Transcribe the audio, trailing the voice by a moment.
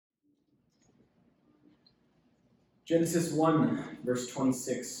Genesis 1, verse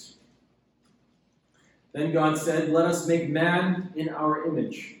 26. Then God said, "Let us make man in our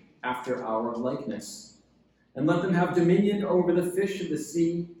image, after our likeness, and let them have dominion over the fish of the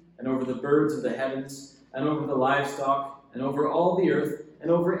sea, and over the birds of the heavens, and over the livestock, and over all the earth,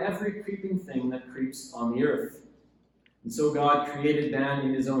 and over every creeping thing that creeps on the earth." And so God created man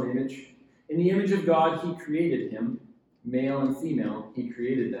in his own image. In the image of God he created him, male and female he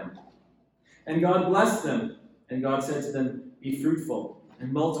created them. And God blessed them, and God said to them, "Be fruitful,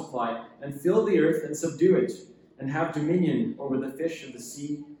 and multiply, and fill the earth, and subdue it, and have dominion over the fish of the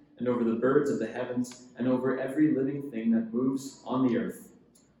sea, and over the birds of the heavens, and over every living thing that moves on the earth."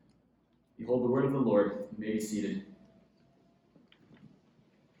 Behold the word of the Lord. You may be seated.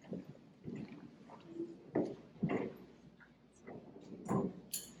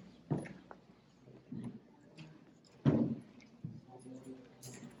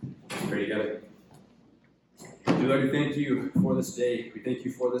 Pray together. Dear Lord, we thank you for this day. We thank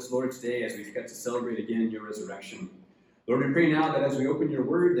you for this Lord's Day as we get to celebrate again your resurrection. Lord, we pray now that as we open your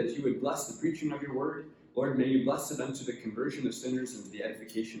word, that you would bless the preaching of your word. Lord, may you bless it unto the conversion of sinners and to the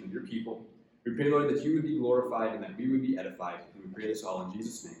edification of your people. We pray, Lord, that you would be glorified and that we would be edified. And we pray this all in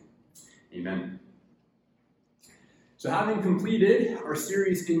Jesus' name. Amen. So having completed our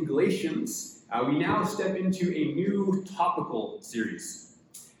series in Galatians, we now step into a new topical series.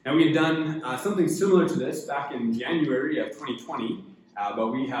 Now, we had done something similar to this back in January of 2020, but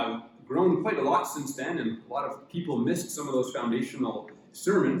we have grown quite a lot since then, and a lot of people missed some of those foundational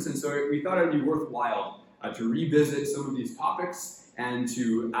sermons, and so we thought it would be worthwhile to revisit some of these topics and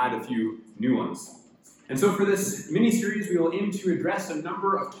to add a few new ones. And so for this mini-series, we will aim to address a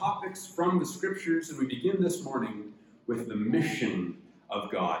number of topics from the Scriptures, and we begin this morning with the mission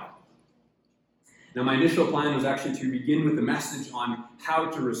of God. Now, my initial plan was actually to begin with a message on how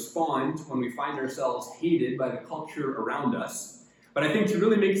to respond when we find ourselves hated by the culture around us. But I think to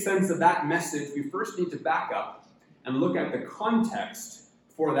really make sense of that message, we first need to back up and look at the context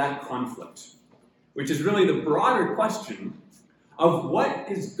for that conflict, which is really the broader question of what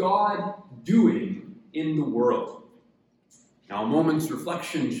is God doing in the world? Now, a moment's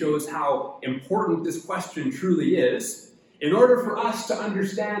reflection shows how important this question truly is. In order for us to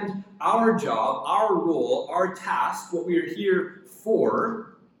understand our job, our role, our task, what we are here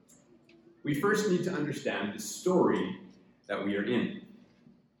for, we first need to understand the story that we are in.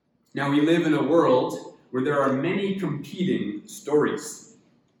 Now, we live in a world where there are many competing stories.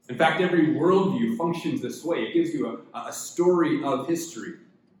 In fact, every worldview functions this way. It gives you a story of history.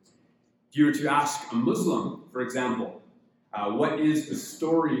 If you were to ask a Muslim, for example, what is the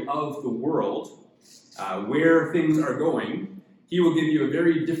story of the world, where things are going, he will give you a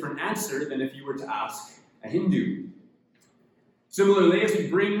very different answer than if you were to ask a Hindu. Similarly, as we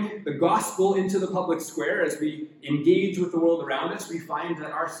bring the gospel into the public square, as we engage with the world around us, we find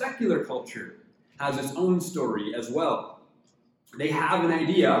that our secular culture has its own story as well. They have an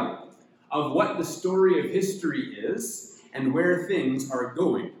idea of what the story of history is and where things are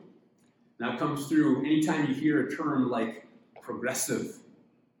going. That comes through anytime you hear a term like progressive.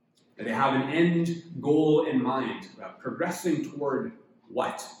 They have an end goal in mind. Progressing toward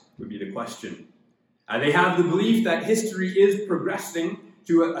what would be the question. They have the belief that history is progressing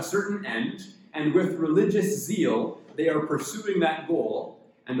to a certain end, and with religious zeal, they are pursuing that goal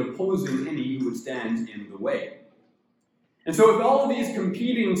and opposing any who would stand in the way. And so with all of these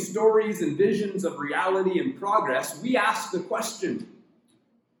competing stories and visions of reality and progress, we ask the question,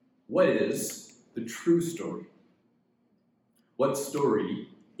 what is the true story? What story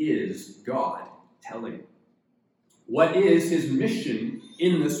is God telling? What is his mission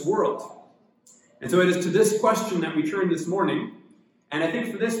in this world? And so it is to this question that we turn this morning, and I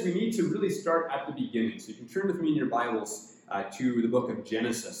think for this we need to really start at the beginning. So you can turn with me in your Bibles to the book of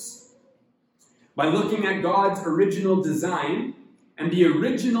Genesis. By looking at God's original design and the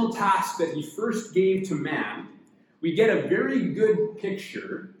original task that he first gave to man, we get a very good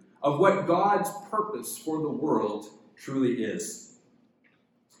picture of what God's purpose for the world truly is.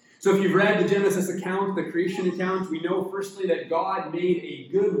 So if you've read the Genesis account, the creation account, we know firstly that God made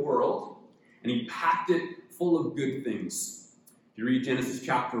a good world and he packed it full of good things. If you read Genesis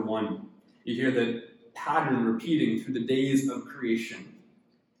chapter 1, you hear the pattern repeating through the days of creation.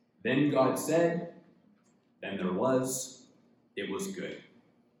 Then God said, then there was, it was good.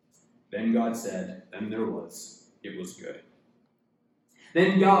 Then God said, then there was, it was good.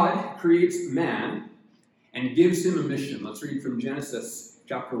 Then God creates man and gives him a mission. Let's read from Genesis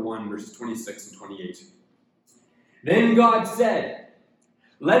chapter 1, verses 26 and 28. Then God said,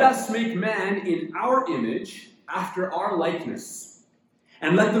 let us make man in our image, after our likeness,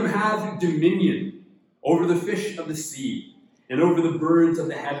 and let them have dominion over the fish of the sea, and over the birds of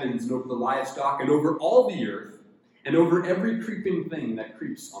the heavens, and over the livestock, and over all the earth, and over every creeping thing that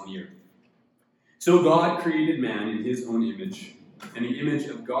creeps on the earth. So God created man in his own image. In the image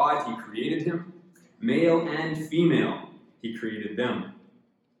of God he created him. Male and female he created them.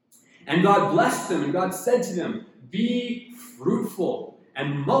 And God blessed them, and God said to them, "Be fruitful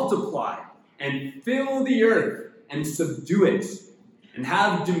and multiply, and fill the earth and subdue it, and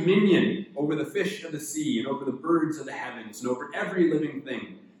have dominion over the fish of the sea, and over the birds of the heavens, and over every living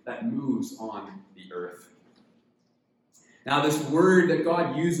thing that moves on the earth." Now, this word that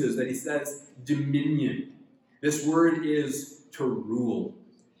God uses, that he says dominion, this word is to rule,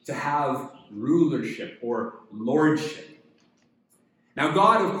 to have rulership or lordship. Now,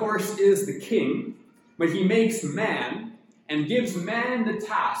 God, of course, is the king, but he makes man and gives man the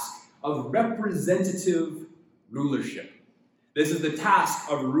task of representative rulership. This is the task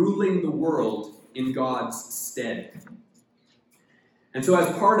of ruling the world in God's stead. And so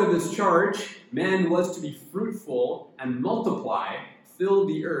as part of this charge, man was to be fruitful and multiply, fill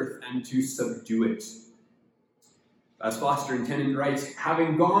the earth, and to subdue it. As Foster and Tennant write,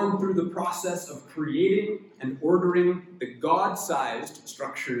 having gone through the process of creating and ordering the God-sized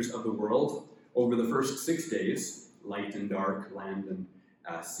structures of the world over the first 6 days, light and dark, land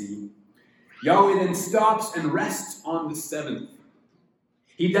and sea, Yahweh then stops and rests on the seventh.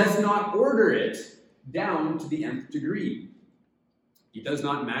 He does not order it down to the nth degree. He does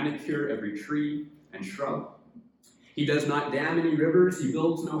not manicure every tree and shrub. He does not dam any rivers. He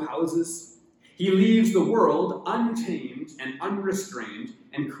builds no houses. He leaves the world untamed and unrestrained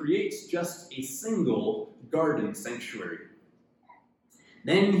and creates just a single garden sanctuary.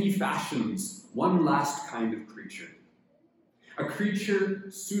 Then he fashions one last kind of creature, a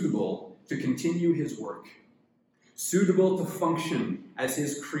creature suitable to continue his work, suitable to function as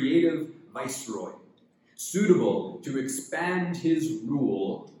his creative viceroy, suitable to expand his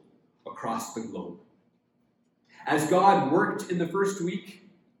rule across the globe. As God worked in the first week,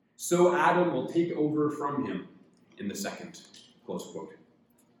 so Adam will take over from him in the second. Close quote.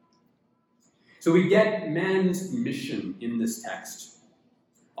 So we get man's mission in this text,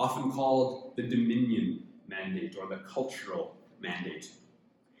 often called the dominion mandate or the cultural mandate.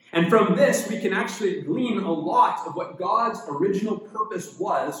 And from this, we can actually glean a lot of what God's original purpose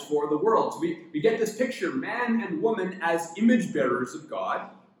was for the world. So we get this picture, man and woman as image bearers of God,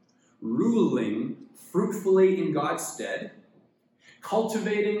 ruling fruitfully in God's stead,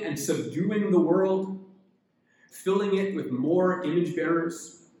 cultivating and subduing the world, filling it with more image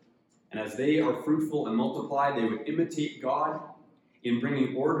bearers. And as they are fruitful and multiply, they would imitate God in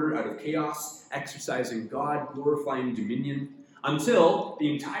bringing order out of chaos, exercising God-glorifying dominion, until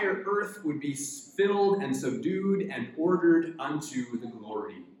the entire earth would be filled and subdued and ordered unto the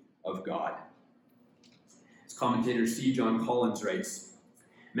glory of God. As commentator C. John Collins writes,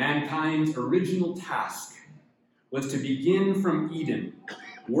 mankind's original task was to begin from Eden,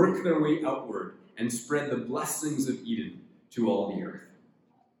 work their way outward, and spread the blessings of Eden to all the earth.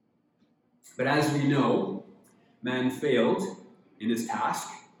 But as we know, man failed in his task.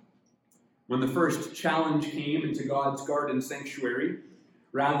 When the first challenge came into God's garden sanctuary,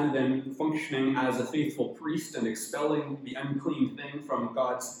 rather than functioning as a faithful priest and expelling the unclean thing from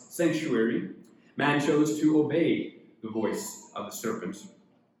God's sanctuary, man chose to obey the voice of the serpent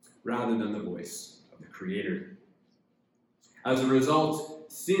rather than the voice of the Creator. As a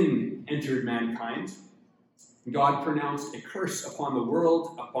result, sin entered mankind. God pronounced a curse upon the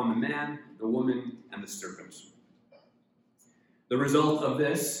world, upon the man, the woman, and the serpent. The result of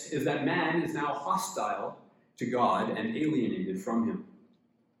this is that man is now hostile to God and alienated from him.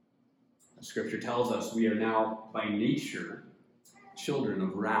 The Scripture tells us we are now by nature children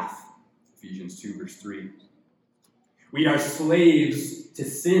of wrath. Ephesians 2 verse 3. We are slaves to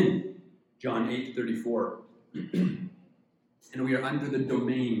sin. John 8:34. And we are under the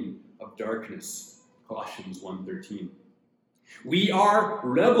domain of darkness. Colossians 1:13. We are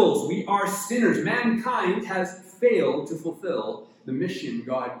rebels. We are sinners. Mankind has failed to fulfill the mission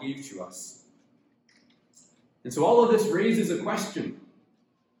God gave to us. And so all of this raises a question.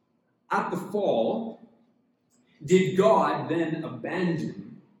 At the fall, did God then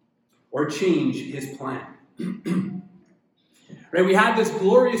abandon or change his plan? Right? We had this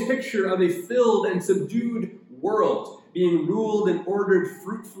glorious picture of a filled and subdued world being ruled and ordered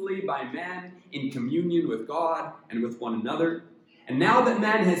fruitfully by man in communion with God and with one another. And now that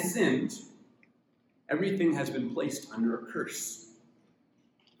man has sinned, everything has been placed under a curse.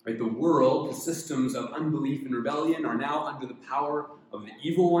 Right? The world, the systems of unbelief and rebellion are now under the power of the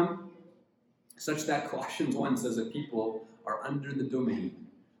evil one, such that Colossians 1 says that people are under the domain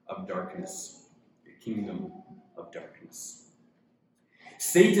of darkness. kingdom of darkness.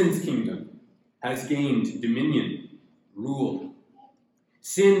 Satan's kingdom has gained dominion, rule.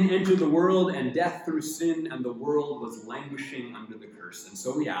 Sin entered the world, and death through sin, and the world was languishing under the curse. And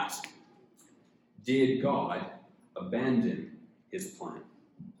so we ask, did God abandon his plan?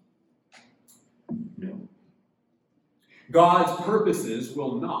 No. God's purposes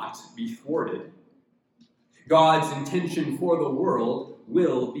will not be thwarted. God's intention for the world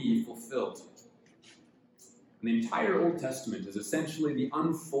will be fulfilled. And the entire Old Testament is essentially the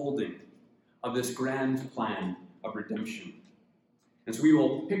unfolding of this grand plan of redemption. And so we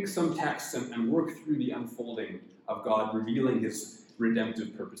will pick some texts and work through the unfolding of God revealing his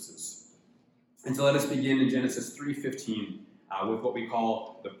redemptive purposes. And so let us begin in Genesis 3:15 with what we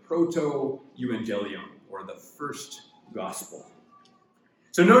call the proto-evangelium, or the first gospel.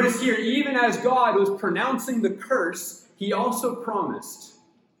 So notice here, even as God was pronouncing the curse, he also promised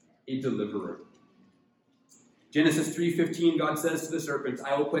a deliverer. Genesis 3:15, God says to the serpent,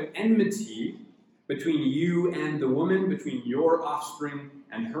 I will put enmity between you and the woman, between your offspring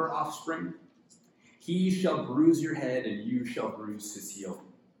and her offspring. He shall bruise your head, and you shall bruise his heel.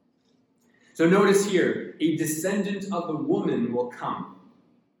 So notice here, a descendant of the woman will come.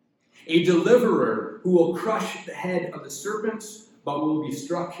 A deliverer who will crush the head of the serpent, but will be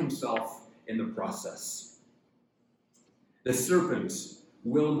struck himself in the process. The serpent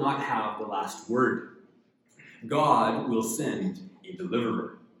will not have the last word. God will send a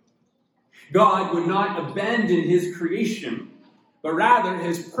deliverer. God would not abandon his creation, but rather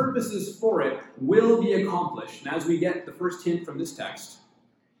his purposes for it will be accomplished. And as we get the first hint from this text,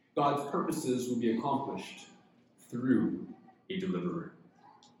 God's purposes will be accomplished through a deliverer.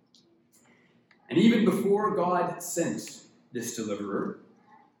 And even before God sent this deliverer,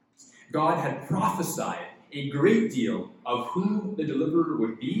 God had prophesied a great deal of who the deliverer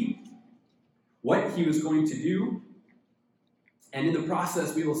would be, what he was going to do, and in the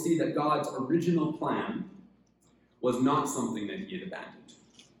process we will see that God's original plan was not something that he had abandoned.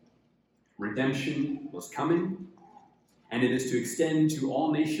 Redemption was coming, and it is to extend to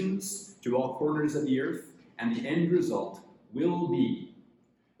all nations, to all corners of the earth, and the end result will be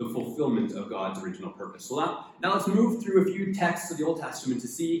the fulfillment of God's original purpose. So now let's move through a few texts of the Old Testament to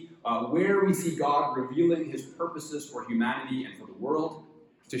see where we see God revealing his purposes for humanity and for the world,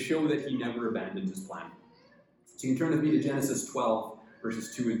 to show that he never abandoned his plan. So you can turn with me to Genesis 12,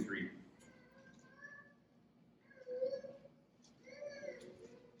 verses 2 and 3.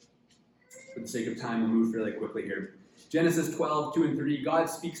 For the sake of time, we'll move fairly quickly here. Genesis 12, 2 and 3, God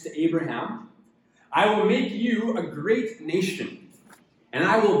speaks to Abraham, I will make you a great nation, and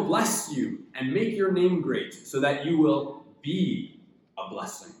I will bless you and make your name great, so that you will be a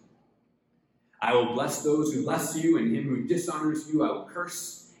blessing. I will bless those who bless you, and him who dishonors you I will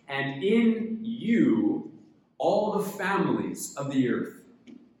curse, and in you all the families of the earth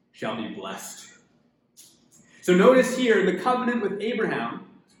shall be blessed. So notice here in the covenant with Abraham,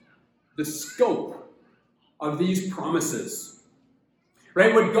 the scope of these promises.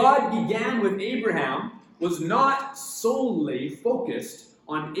 Right? What God began with Abraham was not solely focused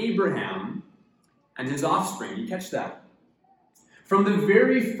on Abraham and his offspring. You catch that? From the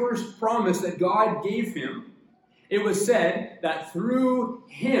very first promise that God gave him, it was said that through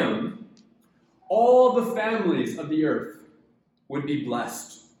him, all the families of the earth would be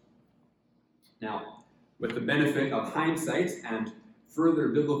blessed. Now, with the benefit of hindsight and further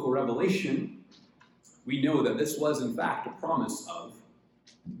biblical revelation, we know that this was in fact a promise of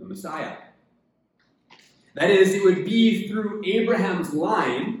the Messiah. That is, it would be through Abraham's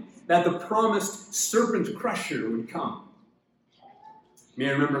line that the promised serpent crusher would come. You may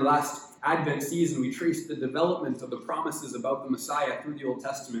remember last Advent season we traced the development of the promises about the Messiah through the Old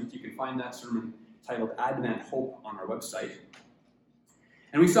Testament. You can find that sermon titled Advent Hope on our website.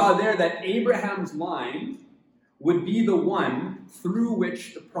 And we saw there that Abraham's line would be the one through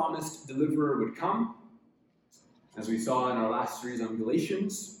which the promised deliverer would come. As we saw in our last series on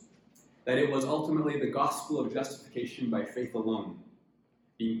Galatians, that it was ultimately the gospel of justification by faith alone,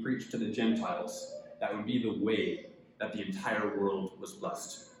 being preached to the Gentiles, that would be the way that the entire world was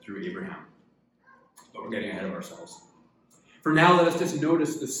blessed through Abraham. But we're getting ahead of ourselves. For now, let us just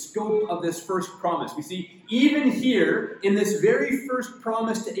notice the scope of this first promise. We see, even here, in this very first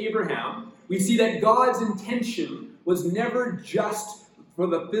promise to Abraham, we see that God's intention was never just for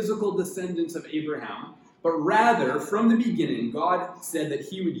the physical descendants of Abraham, but rather, from the beginning, God said that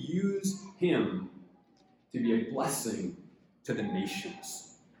he would use him to be a blessing to the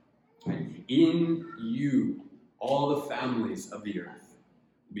nations. Right? In you, all the families of the earth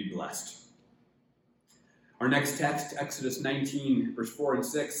will be blessed. Our next text, Exodus 19, verse 4 and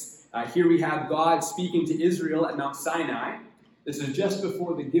 6, Here we have God speaking to Israel at Mount Sinai. This is just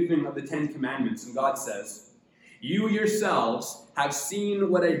before the giving of the Ten Commandments, and God says, "You yourselves have seen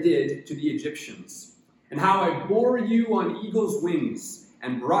what I did to the Egyptians, and how I bore you on eagle's wings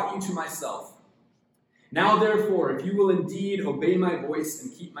and brought you to myself. Now therefore, if you will indeed obey my voice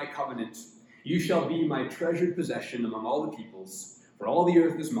and keep my covenant, you shall be my treasured possession among all the peoples, for all the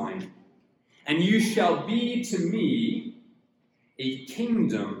earth is mine. And you shall be to me a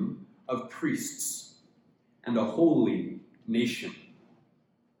kingdom of priests and a holy nation."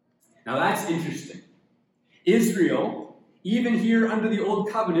 Now that's interesting. Israel, even here under the Old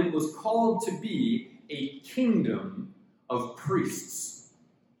Covenant, was called to be a kingdom of priests.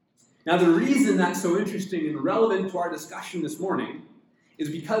 Now the reason that's so interesting and relevant to our discussion this morning is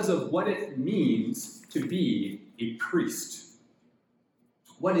because of what it means to be a priest.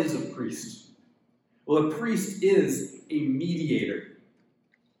 What is a priest? Well, a priest is a mediator.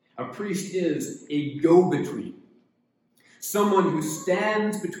 A priest is a go-between. Someone who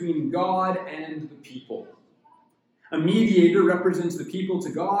stands between God and the people. A mediator represents the people to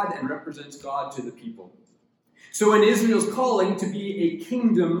God and represents God to the people. So in Israel's calling to be a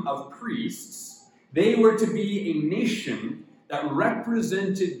kingdom of priests, they were to be a nation that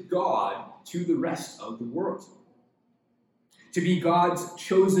represented God to the rest of the world. To be God's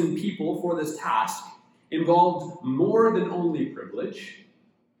chosen people for this task involved more than only privilege.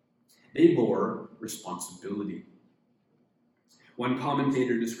 They bore responsibility. One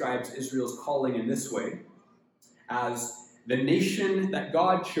commentator describes Israel's calling in this way, as the nation that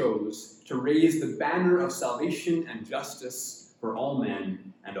God chose to raise the banner of salvation and justice for all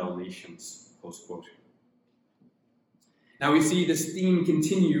men and all nations. Close quote. Now we see this theme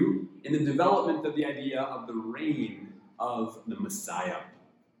continue in the development of the idea of the reign of the Messiah.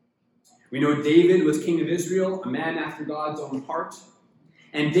 We know David was king of Israel, a man after God's own heart,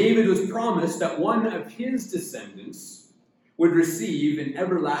 and David was promised that one of his descendants would receive an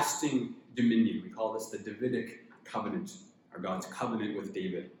everlasting dominion. We call this the Davidic covenant, or God's covenant with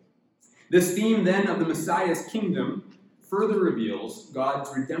David. This theme then of the Messiah's kingdom further reveals God's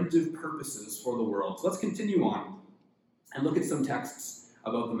redemptive purposes for the world. So let's continue on and look at some texts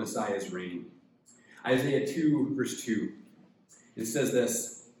about the Messiah's reign. Isaiah 2, verse 2. It says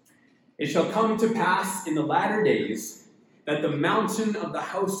this, "It shall come to pass in the latter days that the mountain of the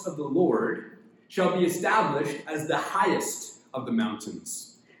house of the Lord shall be established as the highest of the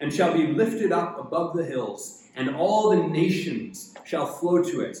mountains, and shall be lifted up above the hills, and all the nations shall flow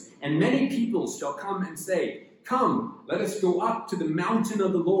to it. And many peoples shall come and say, 'Come, let us go up to the mountain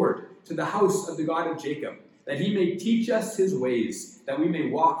of the Lord, to the house of the God of Jacob, that he may teach us his ways, that we may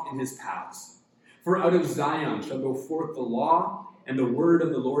walk in his paths. For out of Zion shall go forth the law and the word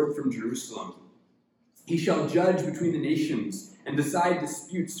of the Lord from Jerusalem. He shall judge between the nations and decide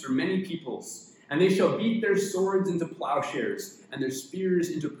disputes for many peoples. And they shall beat their swords into plowshares and their spears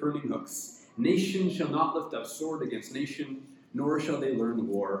into pruning hooks. Nation shall not lift up sword against nation, nor shall they learn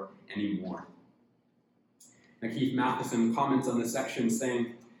war anymore." Now Keith Matheson comments on this section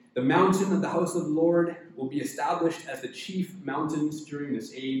saying, "The mountain of the house of the Lord will be established as the chief mountains during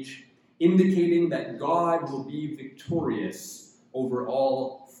this age, indicating that God will be victorious over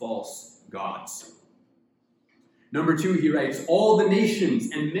all false gods." Number 2, he writes, "All the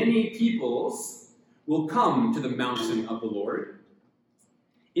nations and many peoples will come to the mountain of the Lord,"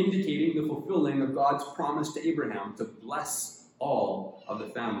 indicating the fulfilling of God's promise to Abraham to bless all of the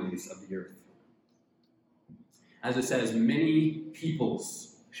families of the earth. As it says, many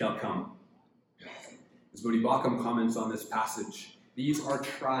peoples shall come. As Bodhi Baucham comments on this passage, these are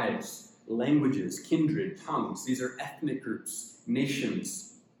tribes, languages, kindred, tongues. These are ethnic groups,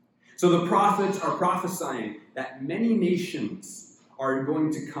 nations. So the prophets are prophesying that many nations are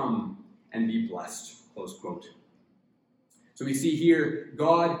going to come and be blessed, close quote. So we see here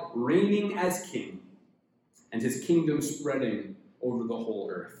God reigning as king and his kingdom spreading over the whole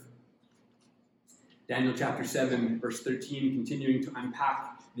earth. Daniel chapter 7, verse 13, continuing to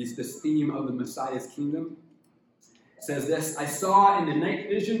unpack this theme of the Messiah's kingdom, says this, "I saw in the night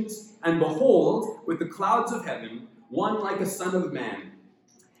visions, and behold, with the clouds of heaven, one like a son of man.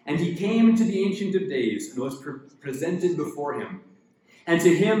 And he came to the Ancient of Days and was presented before him. And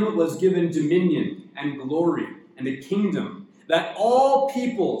to him was given dominion and glory and a kingdom, that all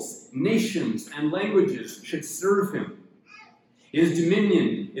peoples, nations, and languages should serve him. His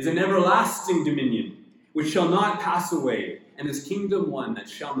dominion is an everlasting dominion, which shall not pass away, and his kingdom one that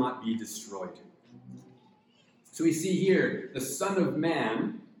shall not be destroyed." So we see here, the Son of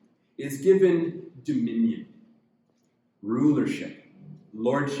Man is given dominion, rulership,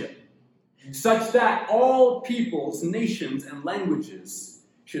 lordship, such that all peoples, nations, and languages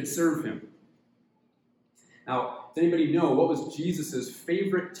should serve him. Now, does anybody know what was Jesus'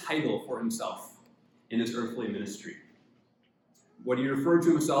 favorite title for himself in his earthly ministry? What he referred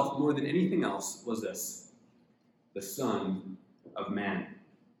to himself more than anything else was this: the Son of Man.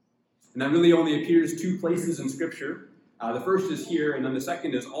 And that really only appears two places in Scripture. The first is here, and then the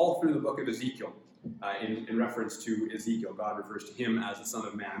second is all through the book of Ezekiel. In reference to Ezekiel, God refers to him as the Son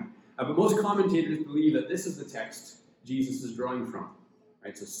of Man. But most commentators believe that this is the text Jesus is drawing from.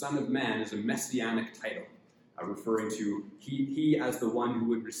 Right? So Son of Man is a messianic title, referring to he as the one who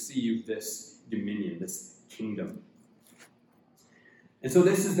would receive this dominion, this kingdom. And so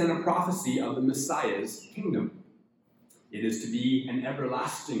this is then a prophecy of the Messiah's kingdom. It is to be an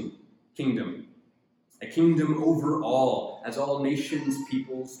everlasting kingdom, a kingdom over all, as all nations,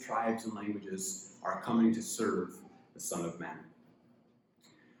 peoples, tribes, and languages are coming to serve the Son of Man.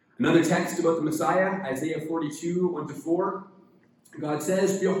 Another text about the Messiah, Isaiah 42, 1-4. God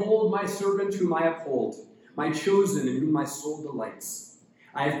says, "Behold my servant whom I uphold, my chosen in whom my soul delights.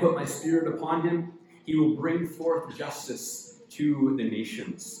 I have put my spirit upon him. He will bring forth justice to the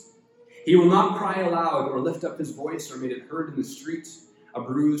nations. He will not cry aloud or lift up his voice or make it heard in the street. A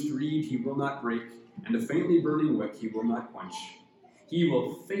bruised reed he will not break, and a faintly burning wick he will not quench. He will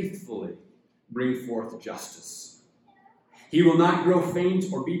faithfully bring forth justice. He will not grow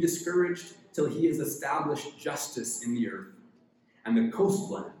faint or be discouraged till he has established justice in the earth, and the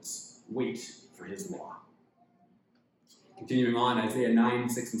coastlands wait for his law." Continuing on, Isaiah 9,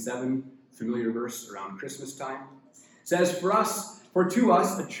 6 and 7, familiar verse around Christmas time, says, For to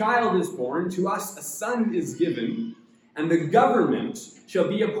us a child is born, to us a son is given, and the government shall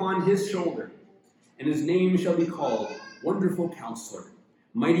be upon his shoulder, and his name shall be called Wonderful Counselor,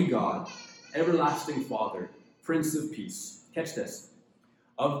 Mighty God, Everlasting Father, Prince of Peace. Catch this.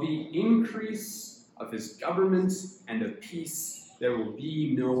 Of the increase of his government and of peace there will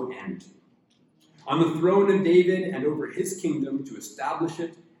be no end. On the throne of David and over his kingdom, to establish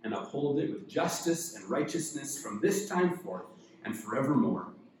it and uphold it with justice and righteousness from this time forth and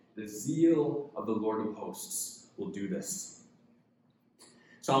forevermore. The zeal of the Lord of hosts will do this.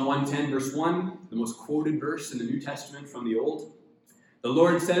 Psalm 110, verse 1, the most quoted verse in the New Testament from the Old. The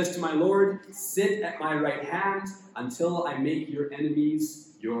Lord says to my Lord, "Sit at my right hand until I make your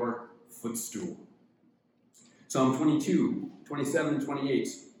enemies your footstool." Psalm 22, 27 and 28.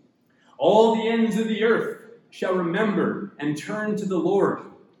 All the ends of the earth shall remember and turn to the Lord,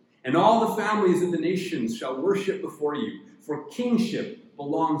 and all the families of the nations shall worship before you, for kingship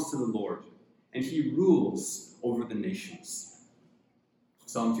belongs to the Lord, and he rules over the nations.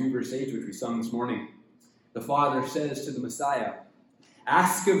 Psalm 2, verse 8, which we sung this morning. The Father says to the Messiah,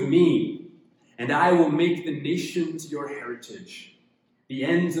 "Ask of me, and I will make the nations your heritage, the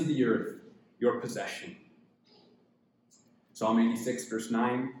ends of the earth your possession." Psalm 86, verse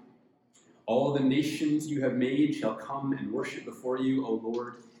 9. All the nations you have made shall come and worship before you, O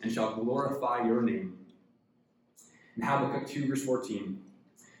Lord, and shall glorify your name. And Habakkuk 2, verse 14.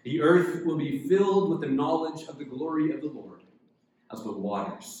 The earth will be filled with the knowledge of the glory of the Lord, as the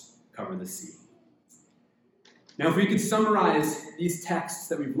waters cover the sea. Now, if we could summarize these texts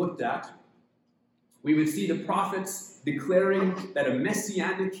that we've looked at, we would see the prophets declaring that a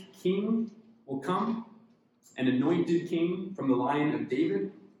messianic king will come, an anointed king from the line of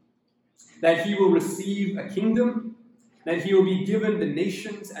David, that he will receive a kingdom, that he will be given the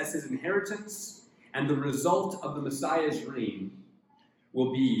nations as his inheritance, and the result of the Messiah's reign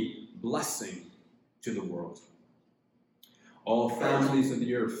will be blessing to the world. All families of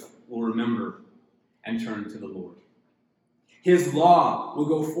the earth will remember and turn to the Lord. His law will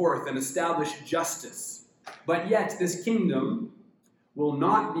go forth and establish justice, but yet this kingdom will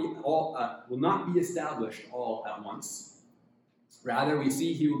not be established all at once. Rather, we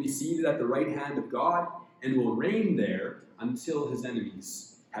see he will be seated at the right hand of God and will reign there until his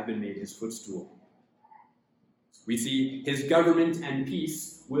enemies have been made his footstool. We see his government and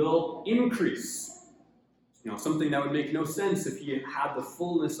peace will increase. Something that would make no sense if he had the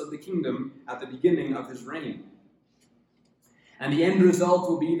fullness of the kingdom at the beginning of his reign. And the end result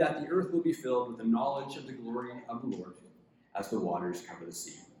will be that the earth will be filled with the knowledge of the glory of the Lord as the waters cover the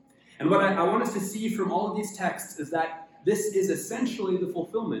sea. And what I want us to see from all of these texts is that this is essentially the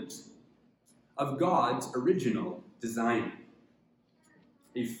fulfillment of God's original design.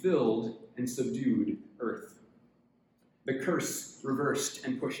 A filled and subdued earth. The curse reversed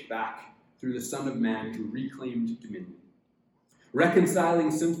and pushed back through the Son of Man who reclaimed dominion. Reconciling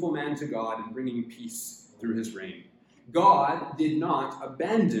sinful man to God and bringing peace through his reign. God did not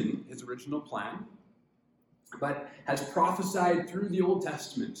abandon his original plan, but has prophesied through the Old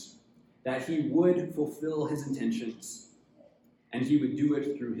Testament that he would fulfill his intentions. and he would do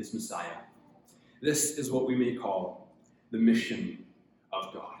it through his Messiah. This is what we may call the mission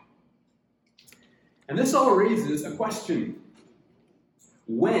of God. And this all raises a question.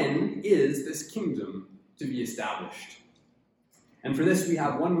 When is this kingdom to be established? And for this, we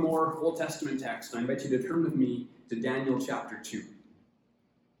have one more Old Testament text. I invite you to turn with me to Daniel chapter 2.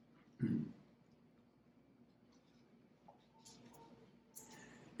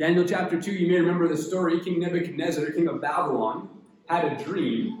 Daniel chapter 2, you may remember the story. King Nebuchadnezzar, king of Babylon, had a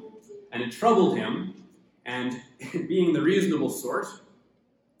dream, and it troubled him. And being the reasonable sort,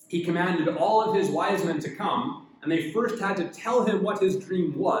 he commanded all of his wise men to come, and they first had to tell him what his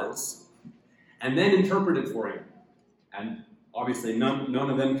dream was, and then interpret it for him. And obviously none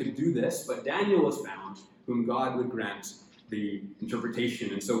of them could do this, but Daniel was found, whom God would grant the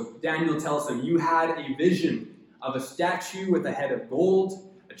interpretation. And so Daniel tells them, you had a vision of a statue with a head of gold,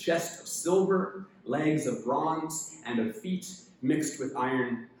 a chest of silver, legs of bronze, and of feet mixed with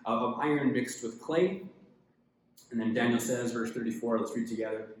iron, of iron mixed with clay. And then Daniel says, verse 34, let's read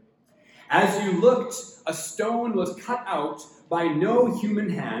together. As you looked, a stone was cut out by no human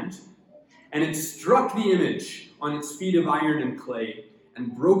hand, and it struck the image on its feet of iron and clay,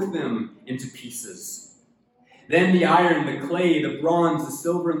 and broke them into pieces. Then the iron, the clay, the bronze, the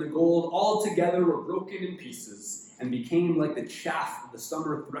silver, and the gold all together were broken in pieces, and became like the chaff of the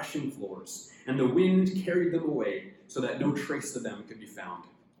summer threshing floors, and the wind carried them away, so that no trace of them could be found.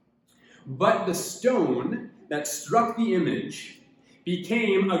 But the stone that struck the image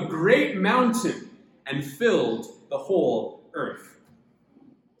became a great mountain and filled the whole earth.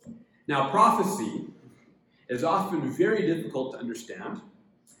 Now, prophecy is often very difficult to understand,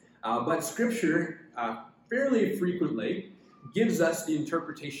 but Scripture fairly frequently gives us the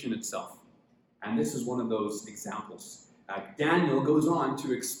interpretation itself. And this is one of those examples. Daniel goes on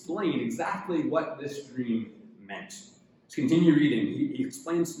to explain exactly what this dream meant. Let's continue reading. He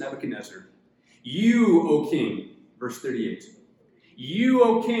explains to Nebuchadnezzar, you, O king, verse 38, you,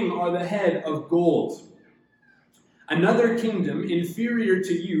 O king, are the head of gold. Another kingdom inferior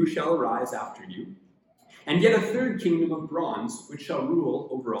to you shall arise after you, and yet a third kingdom of bronze, which shall rule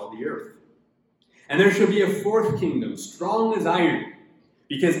over all the earth. And there shall be a fourth kingdom, strong as iron,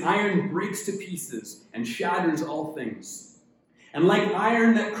 because iron breaks to pieces and shatters all things. And like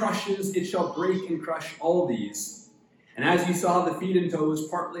iron that crushes, it shall break and crush all these. And as you saw the feet and toes,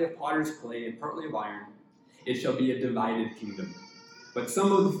 partly of potter's clay and partly of iron, it shall be a divided kingdom. But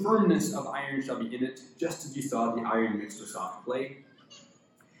some of the firmness of iron shall be in it, just as you saw the iron mixed with soft clay.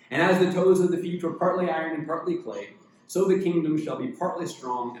 And as the toes of the feet were partly iron and partly clay, so the kingdom shall be partly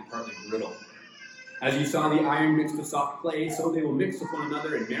strong and partly brittle. As you saw the iron mixed with soft clay, so they will mix with one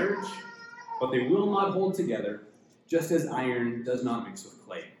another in marriage, but they will not hold together, just as iron does not mix with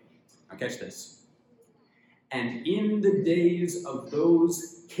clay. Now catch this. And in the days of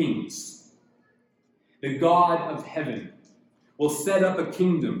those kings, the God of heaven will set up a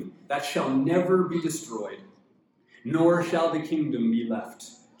kingdom that shall never be destroyed, nor shall the kingdom be left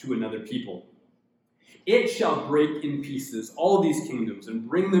to another people. It shall break in pieces all these kingdoms and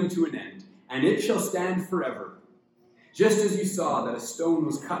bring them to an end, and it shall stand forever. Just as you saw that a stone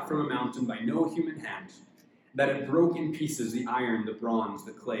was cut from a mountain by no human hand, that it broke in pieces the iron, the bronze,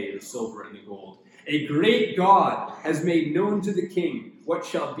 the clay, the silver, and the gold. A great God has made known to the king what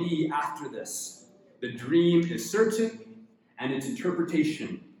shall be after this. The dream is certain, and its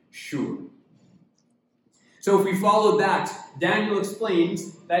interpretation sure. So if we follow that, Daniel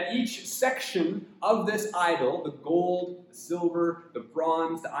explains that each section of this idol, the gold, the silver, the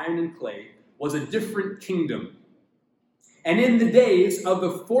bronze, the iron, and clay, was a different kingdom. And in the days of the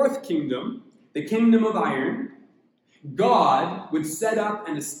fourth kingdom, the kingdom of iron, God would set up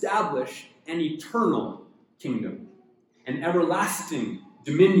and establish an eternal kingdom, an everlasting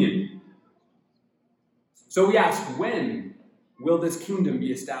dominion. So we ask, when will this kingdom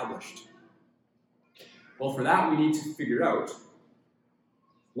be established? Well, for that we need to figure out,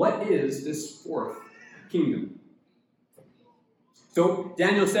 what is this fourth kingdom? So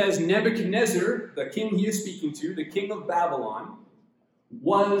Daniel says Nebuchadnezzar, the king he is speaking to, the king of Babylon,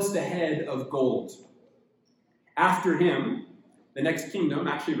 was the head of gold. After him, the next kingdom,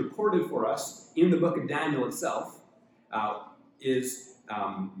 actually recorded for us in the book of Daniel itself, is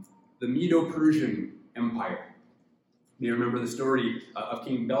the Medo-Persian Empire. You remember the story of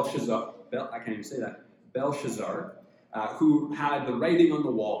King Belshazzar, Belshazzar, who had the writing on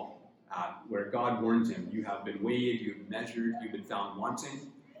the wall, where God warned him, you have been weighed, you have been measured, you've been found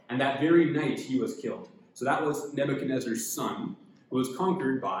wanting. And that very night he was killed. So that was Nebuchadnezzar's son, who was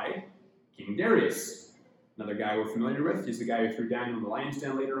conquered by King Darius. Another guy we're familiar with. He's the guy who threw Daniel in the lion's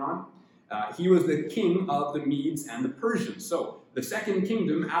den later on. He was the king of the Medes and the Persians. So the second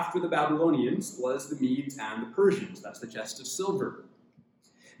kingdom after the Babylonians was the Medes and the Persians. That's the chest of silver.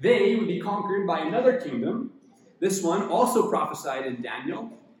 They would be conquered by another kingdom. This one also prophesied in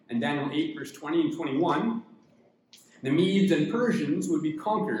Daniel 8, verse 20 and 21. The Medes and Persians would be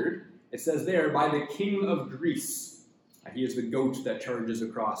conquered, it says there, by the king of Greece. He is the goat that charges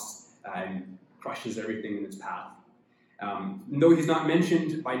across and crushes everything in its path. Though he's not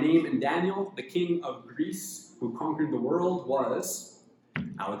mentioned by name in Daniel, the king of Greece who conquered the world was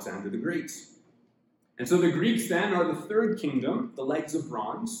Alexander the Great. And so the Greeks then are the third kingdom, the legs of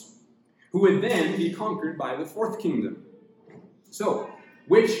bronze, who would then be conquered by the fourth kingdom. So,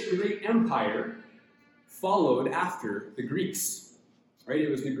 which great empire followed after the Greeks? Right? It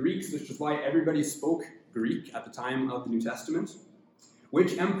was the Greeks, which is why everybody spoke Greek at the time of the New Testament.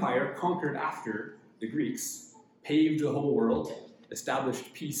 Which empire conquered after the Greeks, paved the whole world,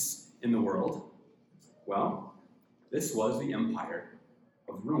 established peace in the world? Well, this was the empire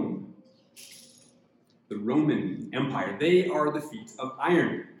of Rome. The Roman Empire. They are the feet of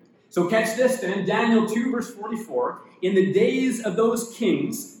iron. So catch this then, Daniel 2, verse 44. In the days of those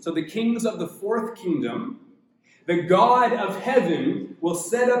kings, so the kings of the fourth kingdom, the God of heaven will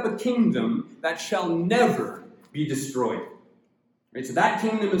set up a kingdom that shall never be destroyed. Right, so that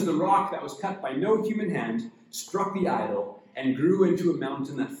kingdom is the rock that was cut by no human hand, struck the idol, and grew into a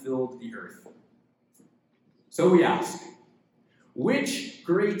mountain that filled the earth. So we ask, which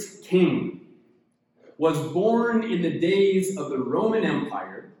great king was born in the days of the Roman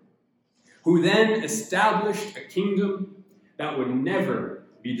Empire, who then established a kingdom that would never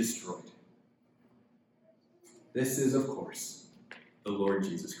be destroyed? This is, of course, the Lord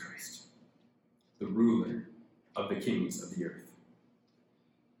Jesus Christ, the ruler of the kings of the earth.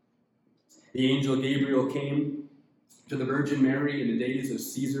 The angel Gabriel came to the Virgin Mary in the days of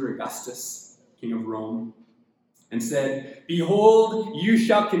Caesar Augustus, king of Rome, and said, "Behold, you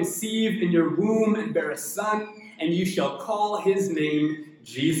shall conceive in your womb and bear a son, and you shall call his name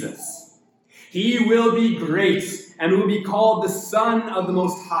Jesus. He will be great and will be called the Son of the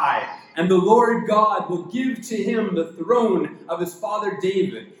Most High. And the Lord God will give to him the throne of his father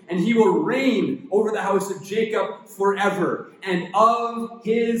David, and he will reign over the house of Jacob forever. And of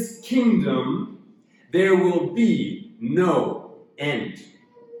his kingdom there will be no end."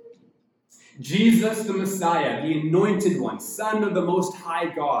 Jesus the Messiah, the anointed one, Son of the Most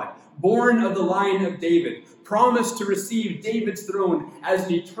High God, born of the line of David, promised to receive David's throne as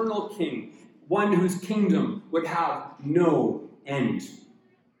an eternal king, one whose kingdom would have no end.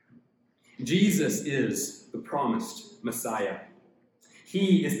 Jesus is the promised Messiah.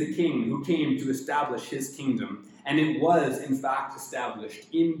 He is the king who came to establish his kingdom, and it was, in fact, established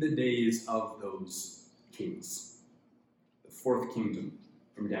in the days of those kings. The fourth kingdom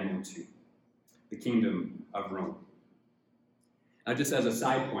from Daniel 2, the kingdom of Rome. Now, just as a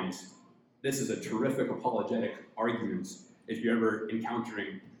side point, this is a terrific apologetic argument if you're ever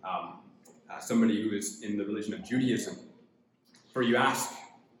encountering somebody who is in the religion of Judaism. For you ask,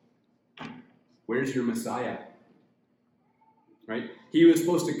 where's your Messiah? Right? He was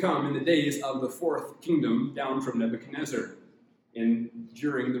supposed to come in the days of the fourth kingdom down from Nebuchadnezzar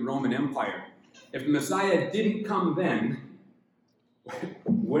during the Roman Empire. If the Messiah didn't come then,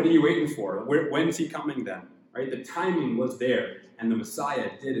 what are you waiting for? When's he coming then? Right? The timing was there, and the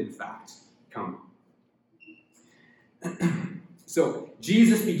Messiah did in fact come. So,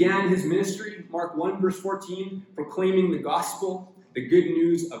 Jesus began his ministry, Mark 1, verse 14, proclaiming the gospel, the good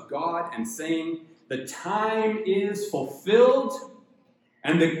news of God, and saying, "The time is fulfilled,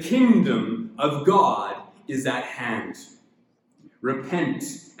 and the kingdom of God is at hand.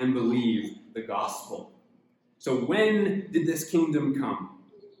 Repent and believe the gospel." So when did this kingdom come?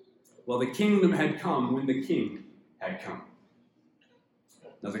 Well, the kingdom had come when the king had come.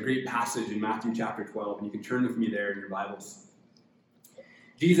 There's a great passage in Matthew chapter 12, and you can turn with me there in your Bibles.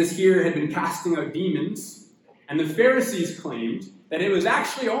 Jesus here had been casting out demons, and the Pharisees claimed that it was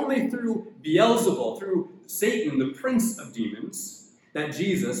actually only through Beelzebul, through Satan, the prince of demons, that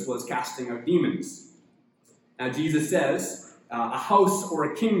Jesus was casting out demons. Now, Jesus says, a house or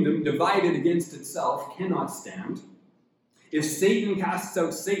a kingdom divided against itself cannot stand. If Satan casts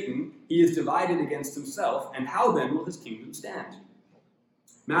out Satan, he is divided against himself, and how then will his kingdom stand?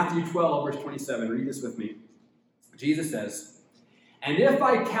 Matthew 12, verse 27, read this with me. Jesus says, "And if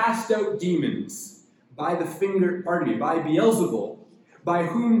I cast out demons by Beelzebul, by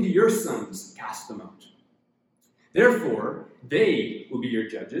whom do your sons cast them out? Therefore, they will be your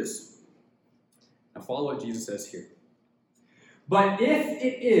judges." Now follow what Jesus says here. "But if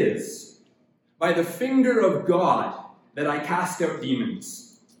it is by the finger of God that I cast out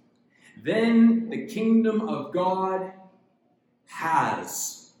demons, then the kingdom of God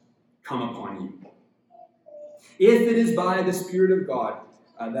has come upon you. If it is by the Spirit of God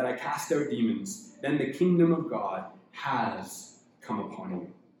that I cast out demons, then the kingdom of God has come upon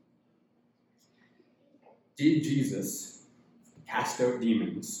you. Did Jesus cast out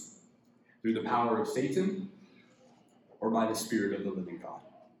demons through the power of Satan or by the Spirit of the living God?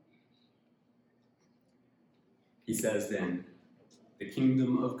 He says then, the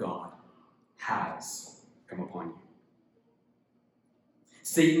kingdom of God has come upon you.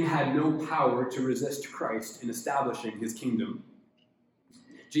 Satan had no power to resist Christ in establishing his kingdom.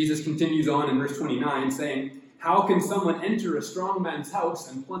 Jesus continues on in verse 29 saying, how can someone enter a strong man's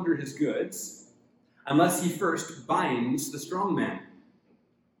house and plunder his goods unless he first binds the strong man?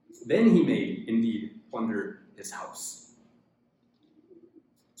 Then he may indeed plunder his house.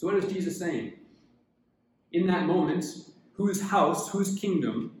 So what is Jesus saying? In that moment, whose house, whose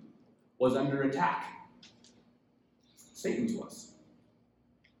kingdom was under attack? Satan's was.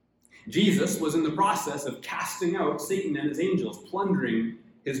 Jesus was in the process of casting out Satan and his angels, plundering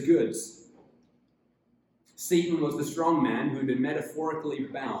his goods. Satan was the strong man who had been metaphorically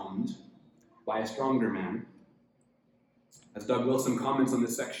bound by a stronger man. As Doug Wilson comments on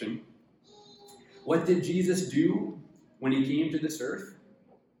this section, what did Jesus do when he came to this earth?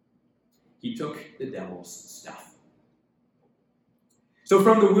 He took the devil's stuff. So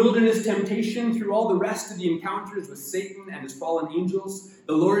from the wilderness temptation through all the rest of the encounters with Satan and his fallen angels,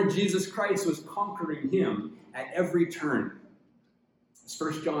 the Lord Jesus Christ was conquering him at every turn. As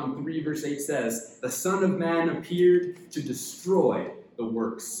 1 John 3 verse 8 says, the Son of Man appeared to destroy the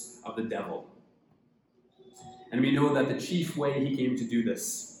works of the devil. And we know that the chief way he came to do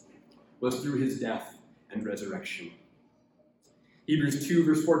this was through his death and resurrection. Hebrews 2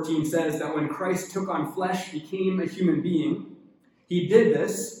 verse 14 says that when Christ took on flesh, became a human being, he did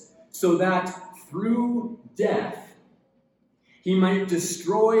this so that through death he might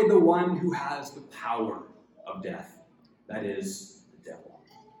destroy the one who has the power of death, that is, the devil.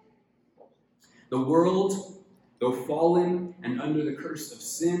 The world, though fallen and under the curse of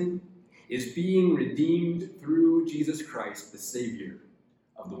sin, is being redeemed through Jesus Christ, the Savior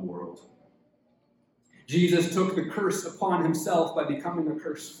of the world. Jesus took the curse upon himself by becoming a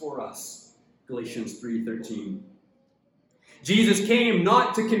curse for us, Galatians 3:13. Jesus came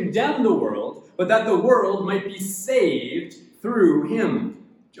not to condemn the world, but that the world might be saved through him,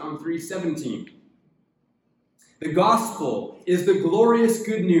 John 3:17. The gospel is the glorious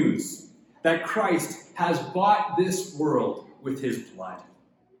good news that Christ has bought this world with his blood.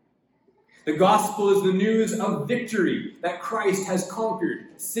 The gospel is the news of victory that Christ has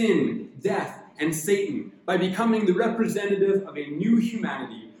conquered sin, death, and Satan by becoming the representative of a new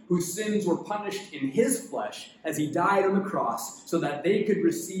humanity whose sins were punished in his flesh as he died on the cross so that they could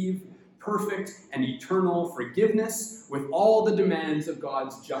receive perfect and eternal forgiveness with all the demands of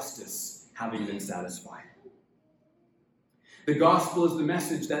God's justice having been satisfied. The gospel is the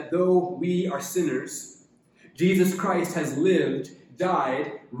message that though we are sinners, Jesus Christ has lived,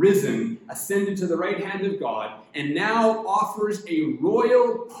 died, risen, ascended to the right hand of God, and now offers a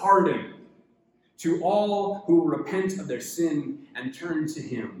royal pardon to all who will repent of their sin and turn to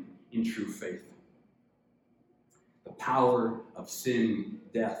him in true faith. The power of sin,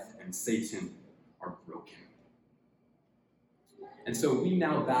 death, and Satan are broken. And so we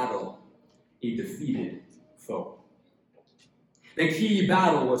now battle a defeated foe. The key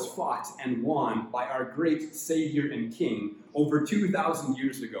battle was fought and won by our great Savior and King over 2,000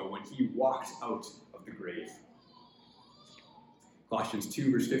 years ago when he walked out of the grave. Colossians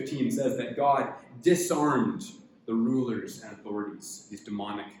 2 verse 15 says that God disarmed the rulers and authorities, these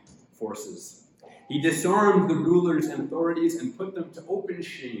demonic forces. He disarmed the rulers and authorities and put them to open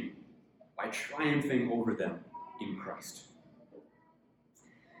shame by triumphing over them in Christ.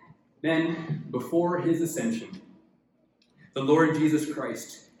 Then, before his ascension, the Lord Jesus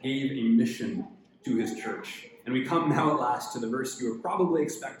Christ gave a mission to his church. And we come now at last to the verse you were probably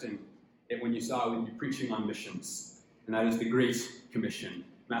expecting it when you saw we'd be preaching on missions. And that is the Great Commission,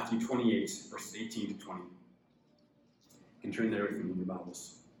 Matthew 28, verses 18 to 20. You can turn there with me in your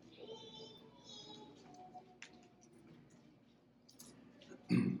Bibles.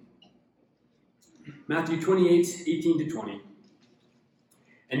 Matthew 28, 18 to 20.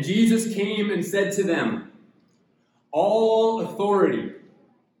 And Jesus came and said to them, all authority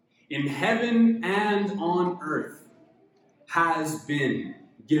in heaven and on earth has been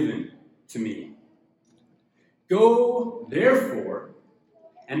given to me. Go, therefore,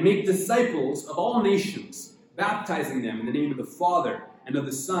 and make disciples of all nations, baptizing them in the name of the Father, and of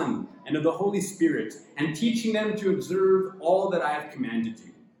the Son, and of the Holy Spirit, and teaching them to observe all that I have commanded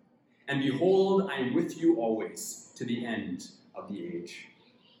you. And behold, I am with you always, to the end of of the age.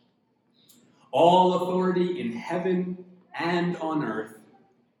 All authority in heaven and on earth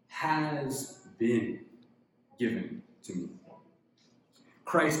has been given to me.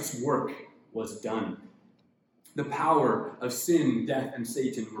 Christ's work was done. The power of sin, death, and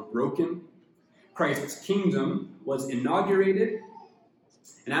Satan were broken. Christ's kingdom was inaugurated.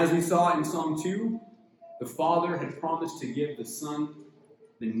 And as we saw in Psalm 2, the Father had promised to give the Son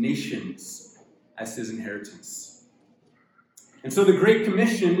the nations as his inheritance. And so the Great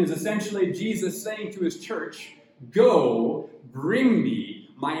Commission is essentially Jesus saying to his church, go, bring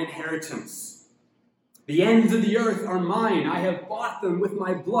me my inheritance. The ends of the earth are mine. I have bought them with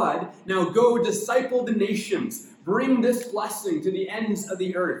my blood. Now go disciple the nations. Bring this blessing to the ends of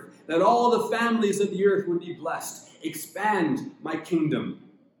the earth, that all the families of the earth would be blessed. Expand my kingdom.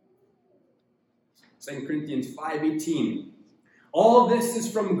 2 Corinthians 5:18. All this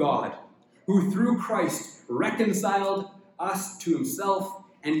is from God, who through Christ reconciled us to himself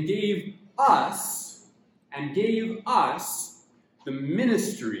and gave us the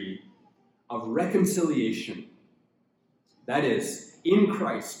ministry of reconciliation. That is, in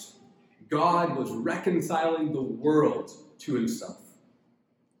Christ, God was reconciling the world to himself,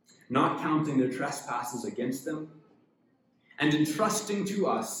 not counting their trespasses against them, and entrusting to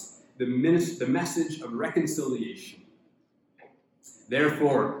us the message of reconciliation.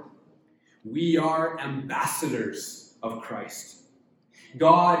 Therefore, we are ambassadors of Christ,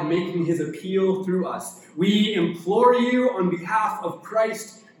 God making his appeal through us. We implore you on behalf of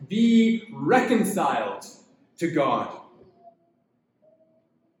Christ, be reconciled to God.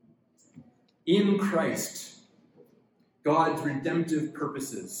 In Christ, God's redemptive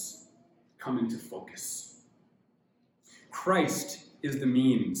purposes come into focus. Christ is the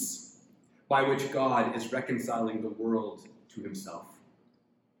means by which God is reconciling the world to himself.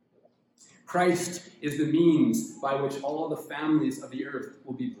 Christ is the means by which all the families of the earth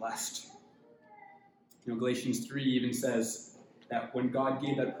will be blessed. Galatians 3 even says that when God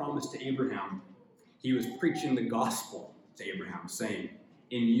gave that promise to Abraham, he was preaching the gospel to Abraham, saying,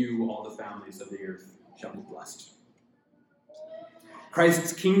 in you all the families of the earth shall be blessed.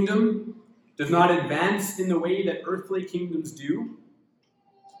 Christ's kingdom does not advance in the way that earthly kingdoms do.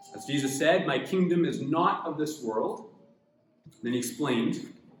 As Jesus said, my kingdom is not of this world. Then he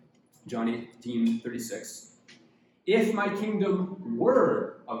explained, John 18:36, if my kingdom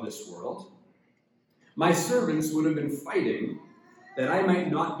were of this world, my servants would have been fighting that I might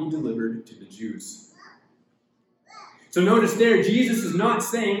not be delivered to the Jews. So notice there, Jesus is not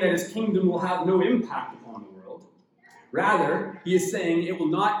saying that his kingdom will have no impact upon the world. Rather, he is saying it will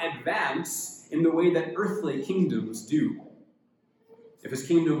not advance in the way that earthly kingdoms do. If his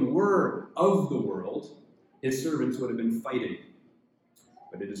kingdom were of the world, his servants would have been fighting.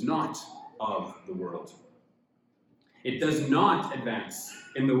 But it is not of the world. It does not advance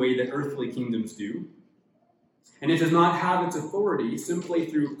in the way that earthly kingdoms do. And it does not have its authority simply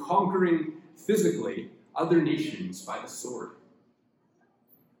through conquering physically other nations by the sword.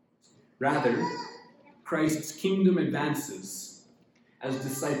 Rather, Christ's kingdom advances as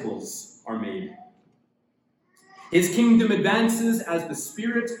disciples are made. His kingdom advances as the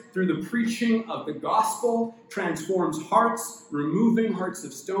Spirit, through the preaching of the gospel, transforms hearts, removing hearts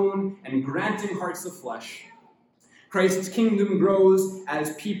of stone and granting hearts of flesh. Christ's kingdom grows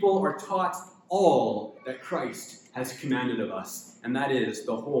as people are taught all that Christ has commanded of us, and that is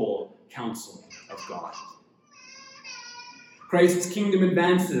the whole counsel of God. Christ's kingdom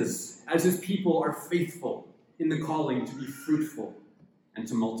advances as his people are faithful in the calling to be fruitful and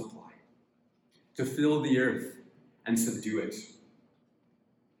to multiply, to fill the earth and subdue it.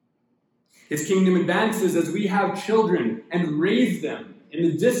 His kingdom advances as we have children and raise them in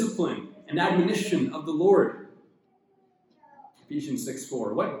the discipline and admonition of the Lord. Ephesians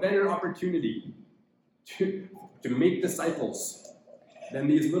 6:4. What better opportunity to make disciples than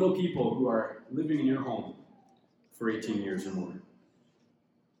these little people who are living in your home for 18 years or more?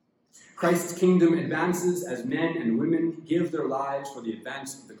 Christ's kingdom advances as men and women give their lives for the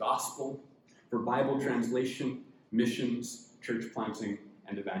advance of the gospel, for Bible translation, missions, church planting,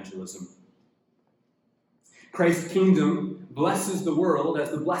 and evangelism. Christ's kingdom blesses the world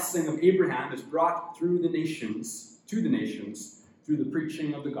as the blessing of Abraham is brought through the nations, to the nations, through the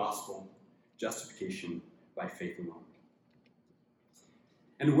preaching of the gospel, justification by faith alone.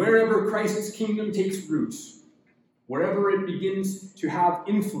 And wherever Christ's kingdom takes root, wherever it begins to have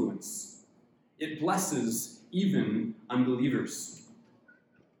influence, it blesses even unbelievers.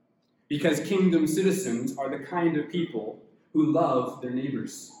 Because kingdom citizens are the kind of people who love their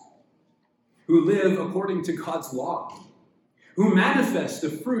neighbors, who live according to God's law, who manifest the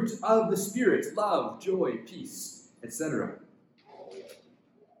fruit of the Spirit, love, joy, peace, etc.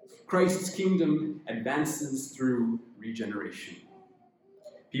 Christ's kingdom advances through regeneration.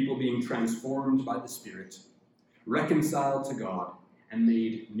 People being transformed by the Spirit, reconciled to God, and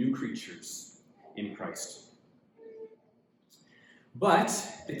made new creatures in Christ. But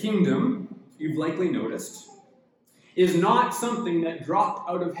the kingdom, you've likely noticed, is not something that dropped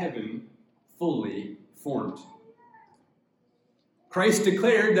out of heaven fully formed. Christ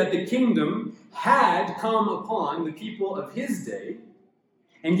declared that the kingdom had come upon the people of his day,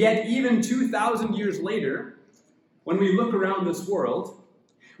 and yet even 2,000 years later, when we look around this world,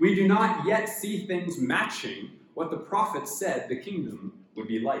 we do not yet see things matching what the prophets said the kingdom would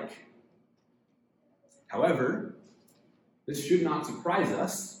be like. However, this should not surprise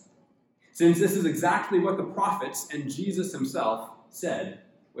us, since this is exactly what the prophets and Jesus himself said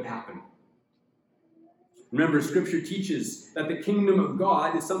would happen. Remember, Scripture teaches that the kingdom of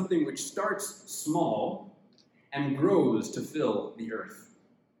God is something which starts small and grows to fill the earth.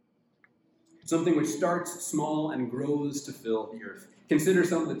 Something which starts small and grows to fill the earth. Consider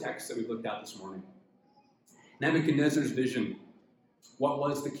some of the texts that we've looked at this morning. Nebuchadnezzar's vision. What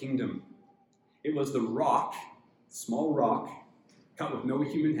was the kingdom? It was the rock, small rock, cut with no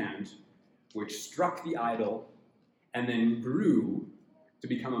human hand, which struck the idol and then grew to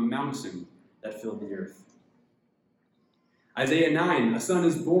become a mountain that filled the earth. Isaiah 9, a son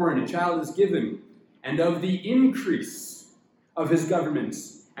is born, a child is given, and of the increase of his government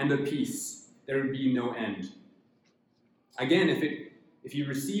and of peace there would be no end. Again, if you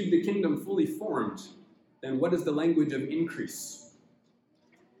receive the kingdom fully formed, then what is the language of increase?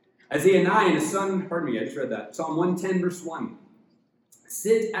 Isaiah 9, Psalm 110, verse 1.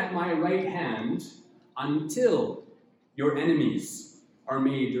 Sit at my right hand until your enemies are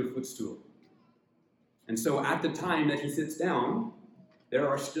made your footstool. And so at the time that he sits down, there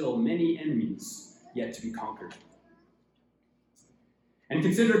are still many enemies yet to be conquered. And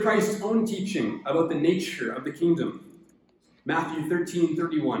consider Christ's own teaching about the nature of the kingdom. Matthew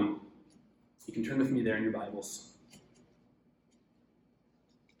 13:31. You can turn with me there in your Bibles.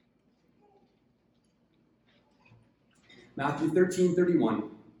 Matthew 13:31.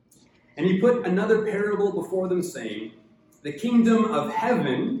 And he put another parable before them, saying, the kingdom of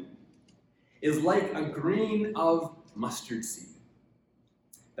heaven is like a grain of mustard seed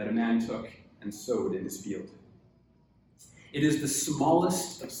that a man took and sowed in his field. It is the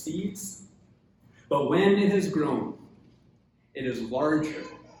smallest of seeds, but when it has grown, it is larger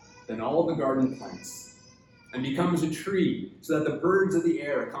than all the garden plants and becomes a tree so that the birds of the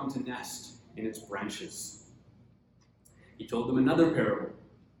air come to nest in its branches. He told them another parable.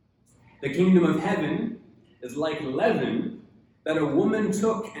 The kingdom of heaven is like leaven that a woman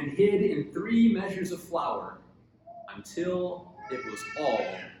took and hid in 3 measures of flour until it was all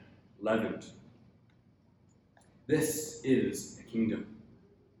leavened. This is the kingdom.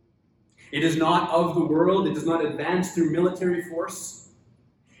 It is not of the world. It does not advance through military force.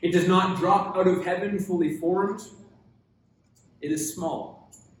 It does not drop out of heaven fully formed. It is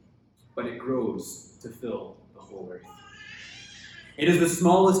small, but it grows to fill the whole earth. It is the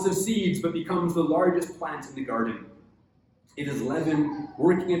smallest of seeds, but becomes the largest plant in the garden. It is leaven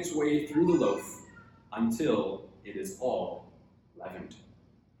working its way through the loaf until it is all leavened.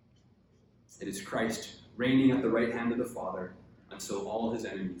 It is Christ reigning at the right hand of the Father until all his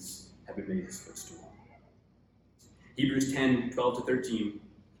enemies have been made his footstool. Hebrews 10:12-13.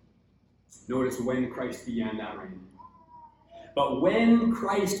 Notice when Christ began that reign. But when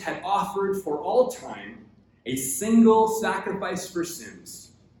Christ had offered for all time a single sacrifice for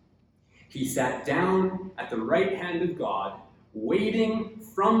sins, he sat down at the right hand of God, waiting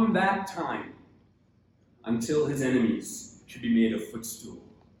from that time until his enemies should be made a footstool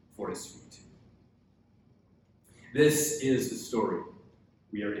for his feet. This is the story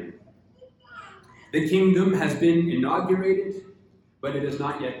we are in. The kingdom has been inaugurated, but it has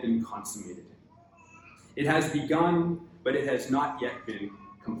not yet been consummated. It has begun, but it has not yet been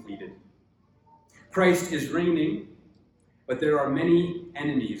completed. Christ is reigning, but there are many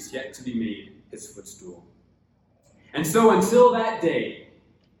enemies yet to be made his footstool. And so until that day,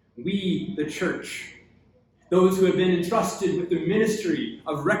 we, the church, those who have been entrusted with the ministry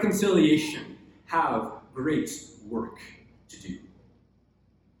of reconciliation, have great work to do.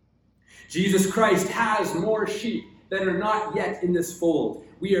 Jesus Christ has more sheep that are not yet in this fold.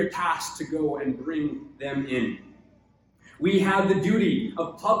 We are tasked to go and bring them in. We have the duty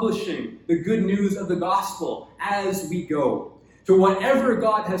of publishing the good news of the gospel as we go. To whatever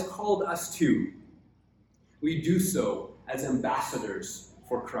God has called us to, we do so as ambassadors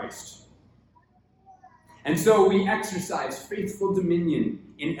for Christ. And so we exercise faithful dominion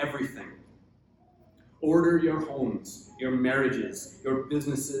in everything. Order your homes, your marriages, your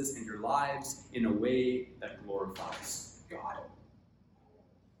businesses, and your lives in a way that glorifies God.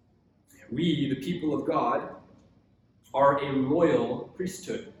 We, the people of God, are a royal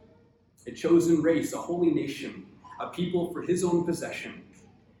priesthood, a chosen race, a holy nation, a people for his own possession,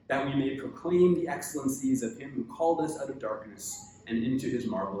 that we may proclaim the excellencies of him who called us out of darkness and into his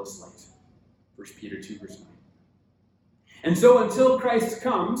marvelous light. 1 Peter 2, verse 9. And so until Christ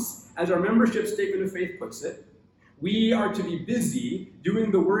comes, as our membership statement of faith puts it, we are to be busy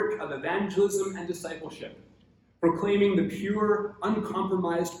doing the work of evangelism and discipleship, proclaiming the pure,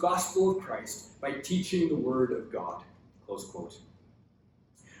 uncompromised gospel of Christ by teaching the word of God. Close quote.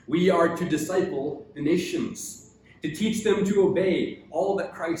 We are to disciple the nations, to teach them to obey all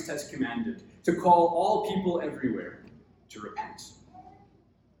that Christ has commanded, to call all people everywhere to repent.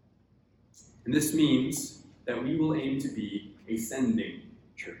 And this means that we will aim to be a sending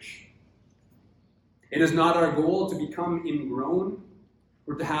church. It is not our goal to become ingrown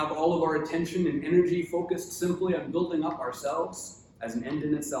or to have all of our attention and energy focused simply on building up ourselves as an end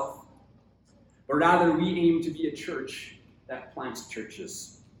in itself, but rather we aim to be a church that plants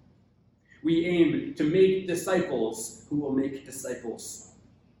churches. We aim to make disciples who will make disciples.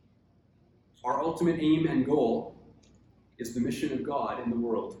 Our ultimate aim and goal is the mission of God in the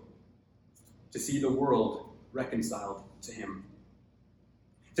world, to see the world reconciled to him,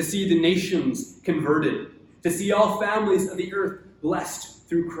 to see the nations converted, to see all families of the earth blessed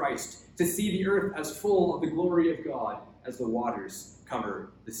through Christ, to see the earth as full of the glory of God as the waters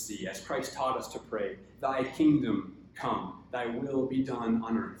cover the sea, as Christ taught us to pray, thy kingdom come, thy will be done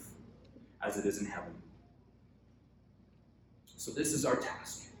on earth as it is in heaven. So this is our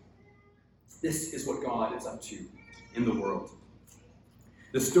task. This is what God is up to in the world.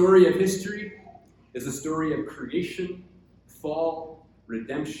 The story of history is the story of creation, fall,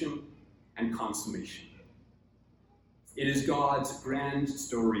 redemption, and consummation. It is God's grand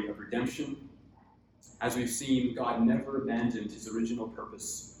story of redemption. As we've seen, God never abandoned his original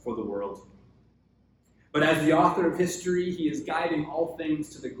purpose for the world. But as the author of history, he is guiding all things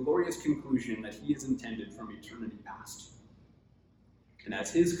to the glorious conclusion that he has intended from eternity past. And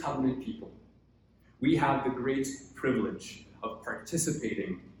as his covenant people, we have the great privilege of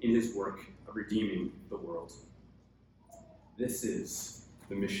participating in his work of redeeming the world. This is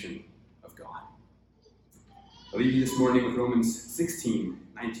the mission of God. I'll leave you this morning with Romans 16,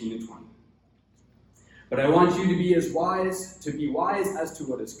 19 and 20. But I want you to be wise as to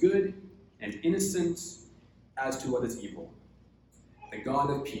what is good and innocent as to what is evil. The God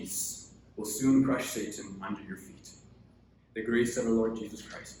of peace will soon crush Satan under your feet. The grace of our Lord Jesus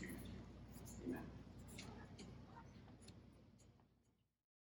Christ be with you.